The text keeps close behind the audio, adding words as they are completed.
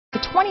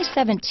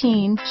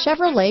2017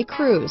 Chevrolet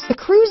Cruze. The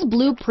Cruze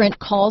blueprint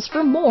calls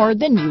for more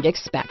than you'd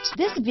expect.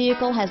 This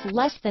vehicle has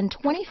less than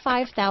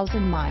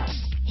 25,000 miles.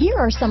 Here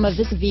are some of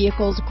this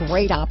vehicle's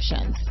great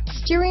options: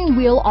 steering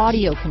wheel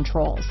audio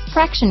controls,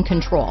 traction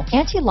control,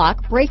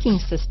 anti-lock braking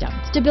system,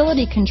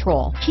 stability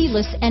control,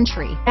 keyless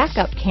entry,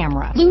 backup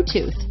camera,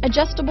 Bluetooth,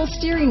 adjustable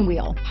steering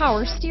wheel,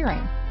 power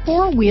steering,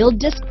 four-wheel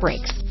disc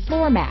brakes,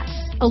 floor mats,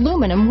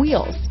 aluminum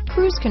wheels,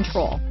 cruise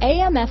control,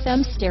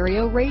 AM/FM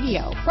stereo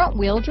radio, front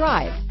wheel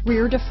drive,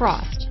 rear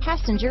defrost,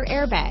 passenger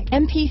airbag,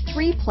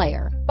 MP3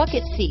 player,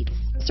 bucket seats.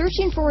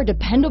 Searching for a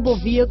dependable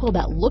vehicle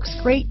that looks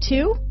great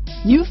too?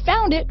 You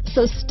found it,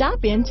 so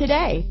stop in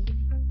today.